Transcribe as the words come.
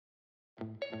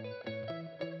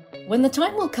When the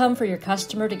time will come for your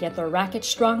customer to get their racket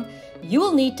strung, you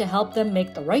will need to help them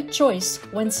make the right choice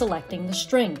when selecting the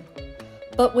string.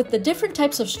 But with the different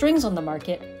types of strings on the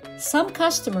market, some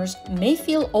customers may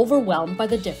feel overwhelmed by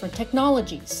the different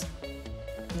technologies.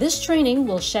 This training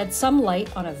will shed some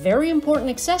light on a very important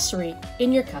accessory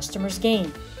in your customer's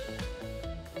game.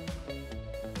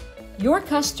 Your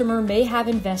customer may have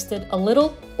invested a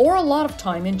little or a lot of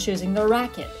time in choosing their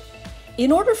racket.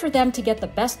 In order for them to get the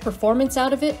best performance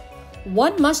out of it,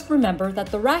 one must remember that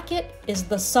the racket is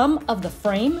the sum of the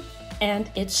frame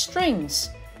and its strings.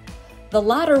 The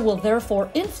latter will therefore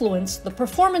influence the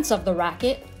performance of the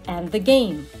racket and the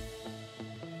game.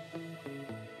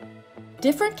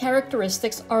 Different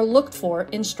characteristics are looked for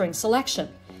in string selection,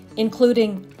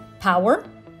 including power,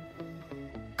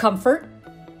 comfort,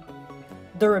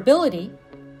 durability,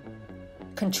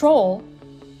 control,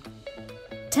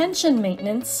 tension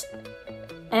maintenance,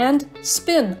 and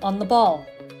spin on the ball.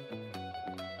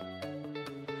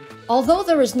 Although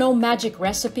there is no magic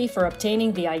recipe for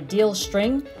obtaining the ideal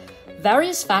string,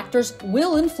 various factors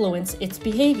will influence its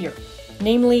behavior,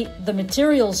 namely the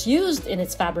materials used in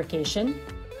its fabrication,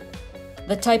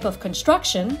 the type of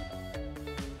construction,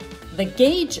 the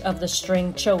gauge of the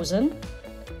string chosen,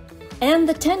 and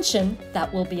the tension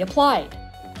that will be applied.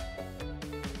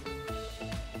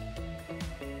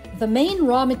 The main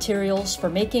raw materials for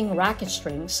making racket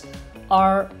strings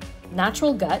are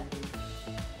natural gut,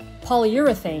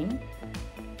 polyurethane,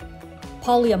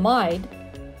 polyamide,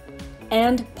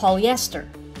 and polyester.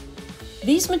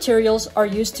 These materials are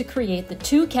used to create the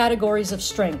two categories of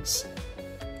strings,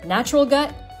 natural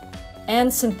gut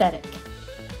and synthetic.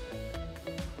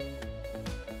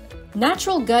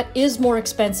 Natural gut is more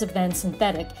expensive than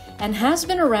synthetic and has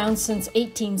been around since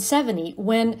 1870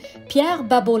 when Pierre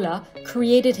Babolat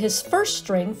created his first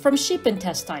string from sheep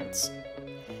intestines.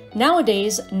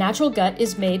 Nowadays, natural gut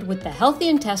is made with the healthy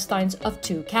intestines of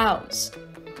 2 cows.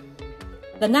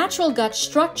 The natural gut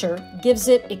structure gives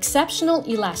it exceptional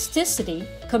elasticity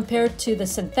compared to the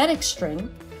synthetic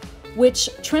string, which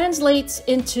translates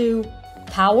into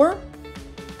power,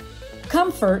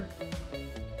 comfort,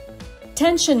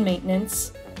 tension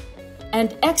maintenance,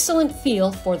 and excellent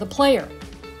feel for the player.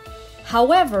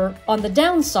 However, on the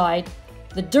downside,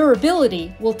 the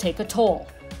durability will take a toll.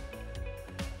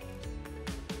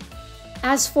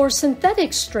 As for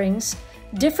synthetic strings,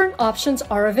 different options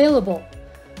are available.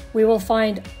 We will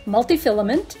find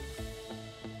multifilament,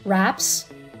 wraps,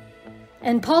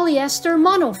 and polyester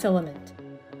monofilament.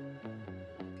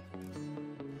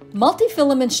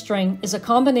 Multifilament string is a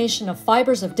combination of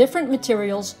fibers of different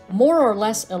materials more or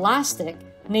less elastic,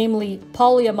 namely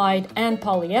polyamide and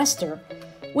polyester,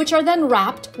 which are then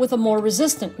wrapped with a more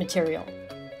resistant material.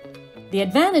 The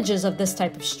advantages of this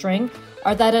type of string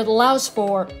are that it allows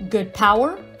for good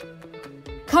power,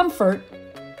 comfort,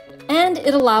 and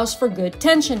it allows for good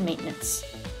tension maintenance.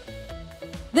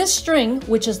 This string,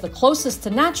 which is the closest to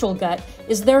natural gut,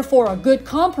 is therefore a good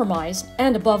compromise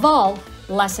and, above all,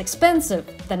 less expensive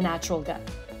than natural gut.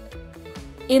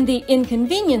 In the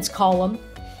inconvenience column,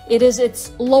 it is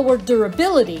its lower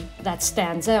durability that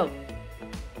stands out.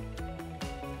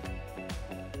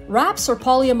 Wraps or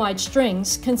polyamide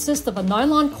strings consist of a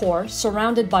nylon core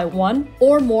surrounded by one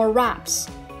or more wraps.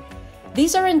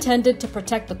 These are intended to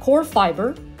protect the core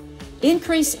fiber,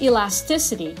 increase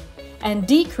elasticity, and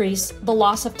decrease the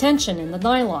loss of tension in the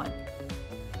nylon.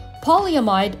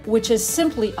 Polyamide, which is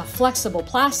simply a flexible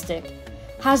plastic,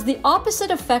 has the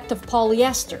opposite effect of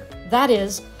polyester. That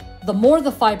is, the more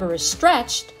the fiber is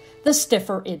stretched, the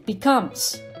stiffer it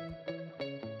becomes.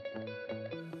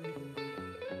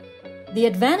 The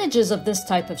advantages of this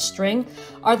type of string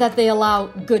are that they allow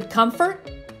good comfort,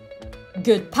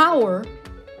 good power,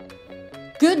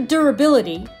 good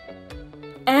durability,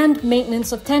 and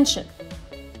maintenance of tension.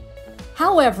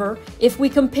 However, if we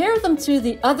compare them to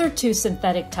the other two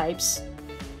synthetic types,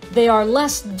 they are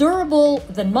less durable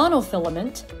than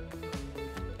monofilament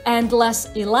and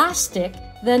less elastic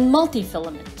than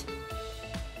multifilament.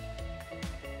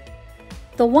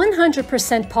 The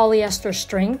 100% polyester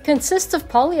string consists of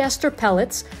polyester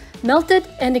pellets melted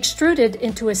and extruded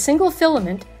into a single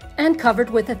filament and covered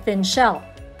with a thin shell.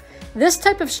 This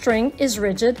type of string is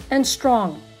rigid and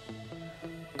strong.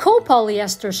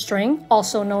 Copolyester string,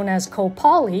 also known as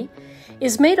copoly,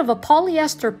 is made of a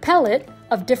polyester pellet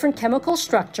of different chemical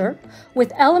structure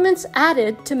with elements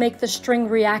added to make the string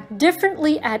react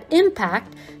differently at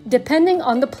impact depending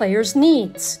on the player's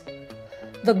needs.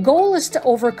 The goal is to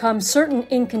overcome certain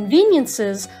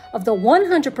inconveniences of the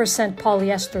 100%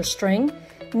 polyester string,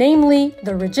 namely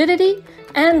the rigidity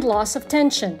and loss of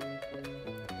tension.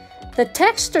 The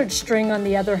textured string, on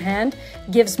the other hand,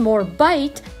 gives more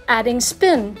bite, adding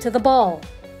spin to the ball.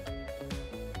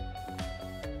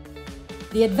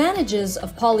 The advantages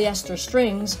of polyester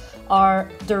strings are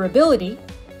durability,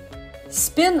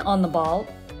 spin on the ball,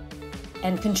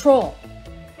 and control.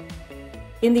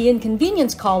 In the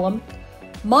inconvenience column,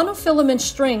 monofilament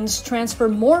strings transfer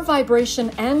more vibration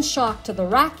and shock to the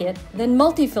racket than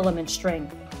multifilament string,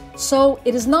 so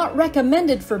it is not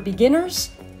recommended for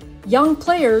beginners, young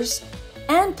players,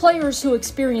 and players who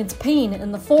experience pain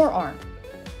in the forearm.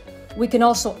 We can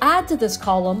also add to this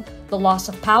column the loss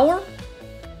of power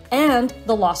and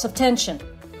the loss of tension.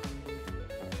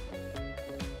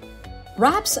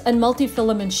 Wraps and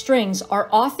multifilament strings are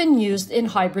often used in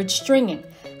hybrid stringing.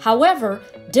 However,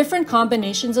 different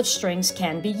combinations of strings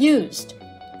can be used.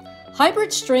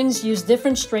 Hybrid strings use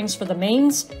different strings for the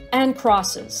mains and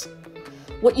crosses.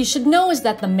 What you should know is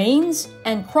that the mains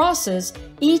and crosses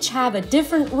each have a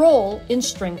different role in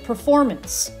string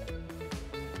performance.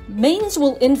 Mains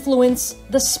will influence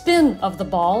the spin of the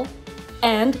ball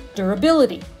and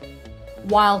durability,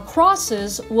 while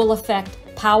crosses will affect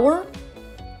power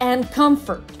and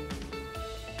comfort.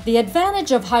 The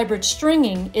advantage of hybrid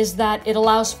stringing is that it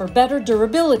allows for better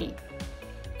durability.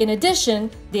 In addition,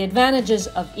 the advantages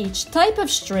of each type of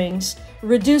strings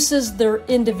reduces their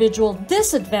individual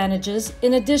disadvantages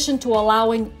in addition to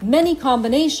allowing many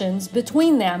combinations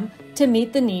between them to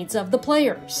meet the needs of the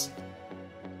players.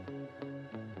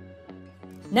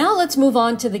 Now let's move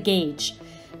on to the gauge.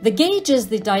 The gauge is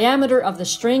the diameter of the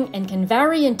string and can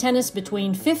vary in tennis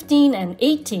between 15 and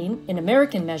 18 in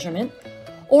American measurement,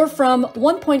 or from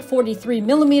 1.43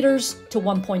 millimeters to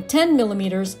 1.10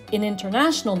 millimeters in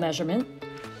international measurement,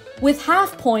 with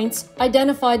half points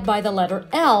identified by the letter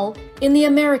L in the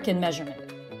American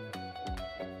measurement.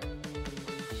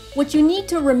 What you need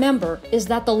to remember is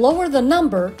that the lower the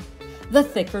number, the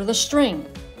thicker the string.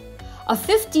 A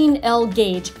 15L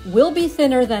gauge will be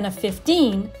thinner than a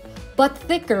 15, but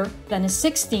thicker than a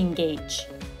 16 gauge.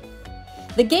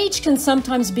 The gauge can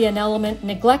sometimes be an element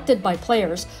neglected by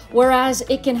players, whereas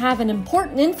it can have an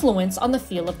important influence on the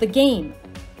feel of the game.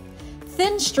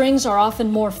 Thin strings are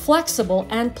often more flexible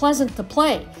and pleasant to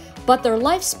play, but their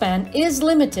lifespan is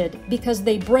limited because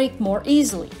they break more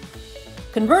easily.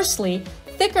 Conversely,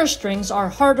 thicker strings are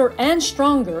harder and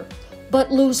stronger,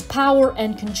 but lose power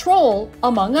and control,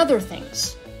 among other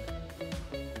things.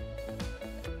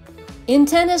 In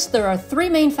tennis, there are three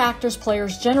main factors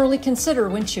players generally consider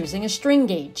when choosing a string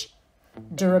gauge: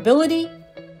 durability,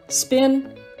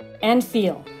 spin, and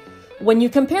feel. When you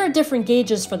compare different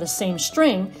gauges for the same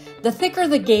string, the thicker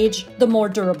the gauge, the more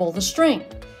durable the string.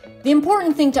 The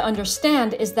important thing to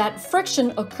understand is that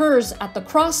friction occurs at the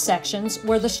cross sections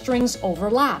where the strings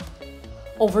overlap.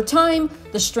 Over time,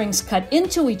 the strings cut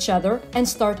into each other and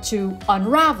start to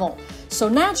unravel, so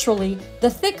naturally, the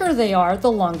thicker they are,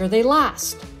 the longer they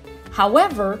last.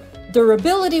 However,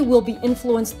 durability will be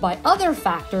influenced by other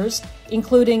factors,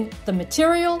 including the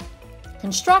material,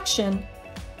 construction,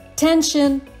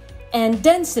 tension, and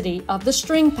density of the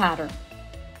string pattern.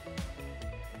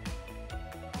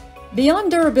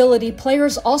 Beyond durability,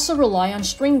 players also rely on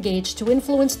string gauge to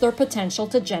influence their potential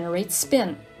to generate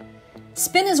spin.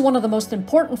 Spin is one of the most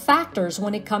important factors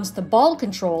when it comes to ball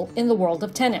control in the world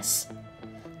of tennis.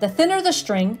 The thinner the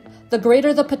string, the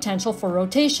greater the potential for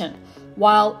rotation,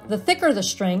 while the thicker the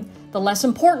string, the less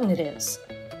important it is.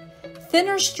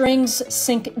 Thinner strings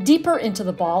sink deeper into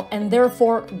the ball and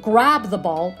therefore grab the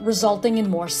ball, resulting in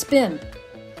more spin.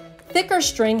 Thicker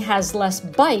string has less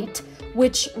bite,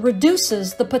 which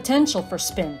reduces the potential for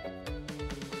spin.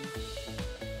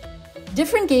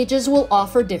 Different gauges will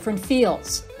offer different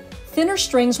feels. Thinner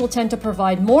strings will tend to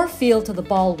provide more feel to the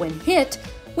ball when hit,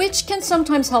 which can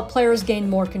sometimes help players gain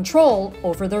more control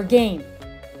over their game.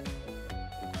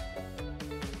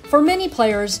 For many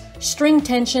players, string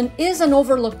tension is an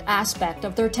overlooked aspect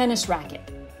of their tennis racket.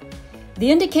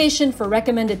 The indication for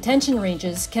recommended tension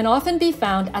ranges can often be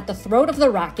found at the throat of the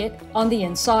racket on the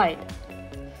inside.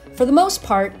 For the most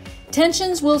part,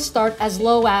 tensions will start as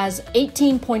low as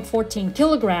 18.14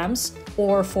 kilograms,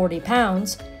 or 40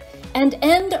 pounds, and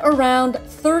end around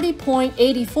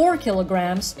 30.84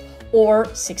 kilograms,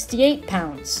 or 68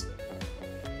 pounds.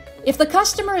 If the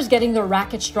customer is getting their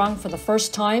racket strung for the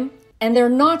first time, and they're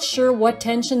not sure what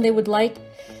tension they would like,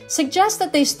 suggest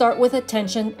that they start with a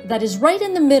tension that is right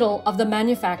in the middle of the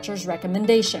manufacturer's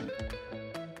recommendation.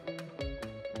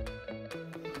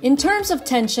 In terms of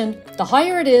tension, the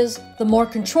higher it is, the more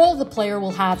control the player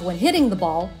will have when hitting the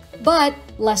ball, but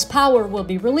less power will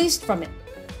be released from it.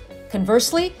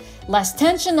 Conversely, less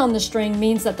tension on the string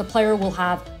means that the player will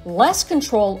have less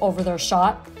control over their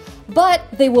shot, but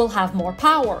they will have more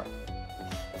power,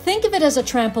 Think of it as a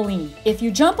trampoline. If you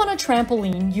jump on a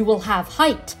trampoline, you will have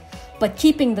height, but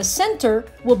keeping the center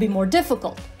will be more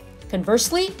difficult.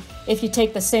 Conversely, if you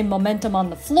take the same momentum on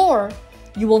the floor,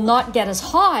 you will not get as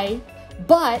high,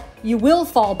 but you will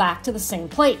fall back to the same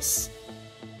place.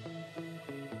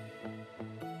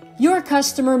 Your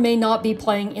customer may not be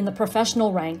playing in the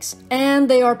professional ranks, and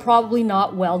they are probably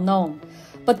not well known,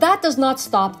 but that does not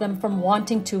stop them from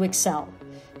wanting to excel.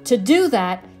 To do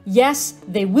that, yes,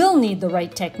 they will need the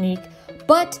right technique,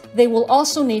 but they will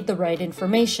also need the right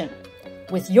information.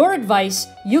 With your advice,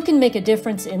 you can make a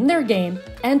difference in their game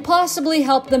and possibly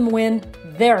help them win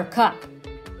their cup.